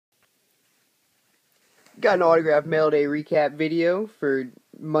Got an autographed Mailday recap video for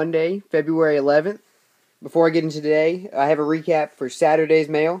Monday, February 11th. Before I get into today, I have a recap for Saturday's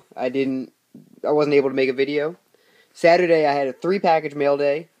mail. I wasn't able to make a video. Saturday, I had a 3-package mail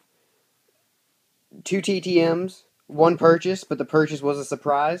day, 2 TTMs, 1 purchase, but the purchase was a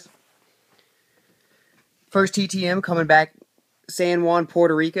surprise. First TTM coming back, San Juan,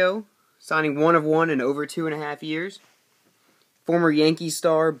 Puerto Rico, signing 1 of 1 in over 2.5 years. Former Yankees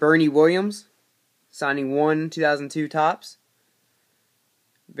star Bernie Williams, signing 1 2002 Topps.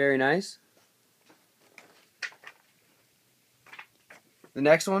 Very nice. The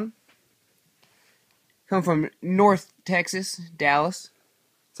next one, come from North Texas, Dallas,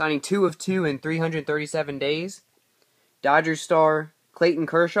 signing 2 of 2 in 337 days. Dodgers star Clayton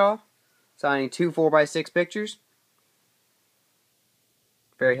Kershaw, signing 2 4x6 pictures.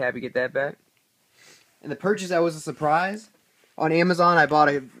 Very happy to get that back. And the purchase that was a surprise. On Amazon, I bought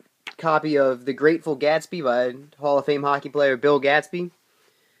a copy of The Grateful Gatsby by Hall of Fame hockey player Bill Gatsby.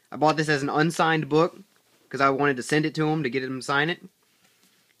 I bought this as an unsigned book because I wanted to send it to him to get him to sign it.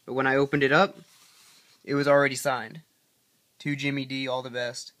 But when I opened it up, it was already signed. To Jimmy D, all the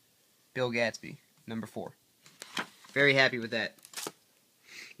best. Bill Gatsby, number 4. Very happy with that.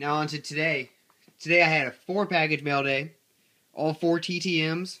 Now on to today. Today I had a 4-package mail day. All 4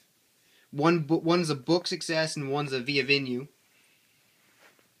 TTMs. One's a book success and one's a via venue.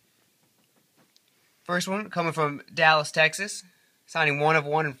 First one coming from Dallas, Texas. Signing 1 of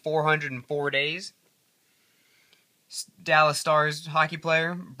 1 in 404 days. Dallas Stars hockey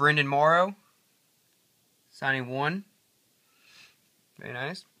player Brendan Morrow, signing 1. Very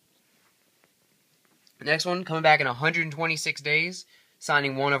nice. The next one coming back in 126 days,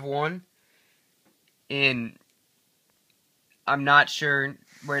 signing 1 of 1. And I'm not sure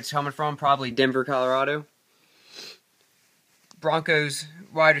where it's coming from. Probably Denver, Colorado. Broncos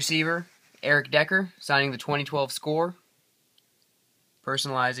wide receiver Eric Decker, signing the 2012 score.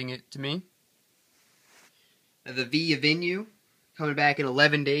 Personalizing it to me. The via venue, coming back in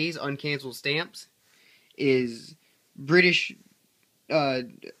 11 days, uncanceled stamps, is British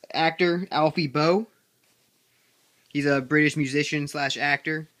actor Alfie Boe. He's a British musician /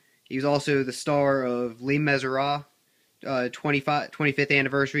 actor. He was also the star of Les Miserables 25th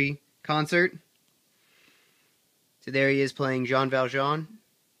anniversary concert. So there he is playing Jean Valjean.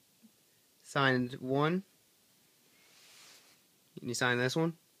 Signed 1. Can you sign this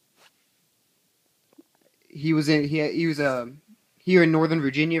one? He was here in Northern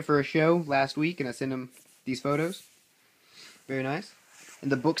Virginia for a show last week, and I sent him these photos. Very nice.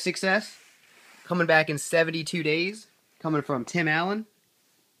 And the book success, coming back in 72 days, coming from Tim Allen.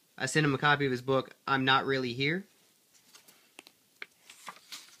 I sent him a copy of his book, I'm Not Really Here.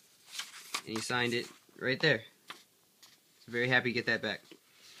 And he signed it right there. So very happy to get that back.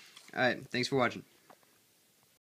 Alright, thanks for watching.